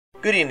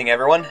Good evening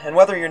everyone, and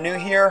whether you're new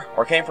here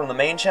or came from the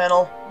main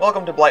channel,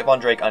 welcome to Blight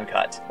Vondrake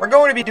Uncut. We're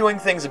going to be doing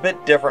things a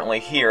bit differently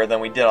here than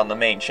we did on the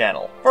main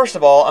channel. First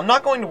of all, I'm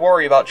not going to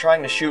worry about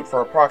trying to shoot for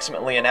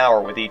approximately an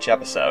hour with each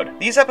episode.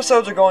 These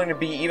episodes are going to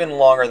be even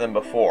longer than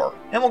before,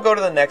 and we'll go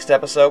to the next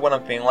episode when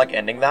I'm feeling like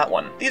ending that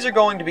one. These are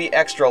going to be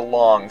extra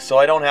long, so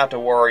I don't have to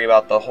worry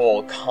about the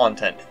whole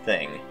content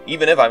thing,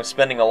 even if I'm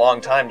spending a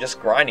long time just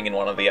grinding in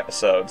one of the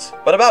episodes.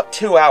 But about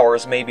 2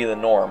 hours may be the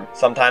norm.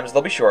 Sometimes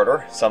they'll be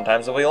shorter,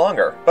 sometimes they'll be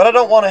longer. But I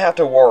don't want to have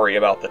to worry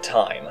about the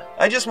time.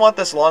 I just want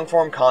this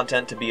long-form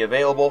content to be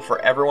available for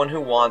everyone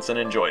who wants and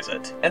enjoys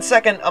it. And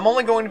second, I'm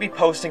only going to be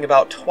posting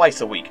about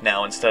twice a week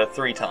now instead of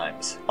 3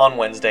 times, on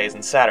Wednesdays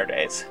and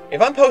Saturdays.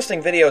 If I'm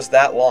posting videos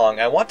that long,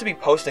 I want to be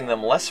posting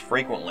them less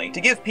frequently,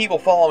 to give people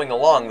following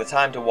along the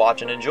time to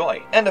watch and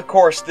enjoy. And of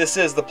course, this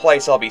is the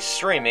place I'll be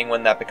streaming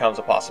when that becomes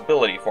a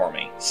possibility for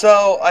me.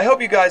 So, I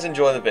hope you guys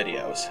enjoy the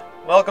videos.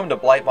 Welcome to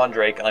Blight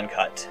Vondrake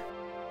Uncut.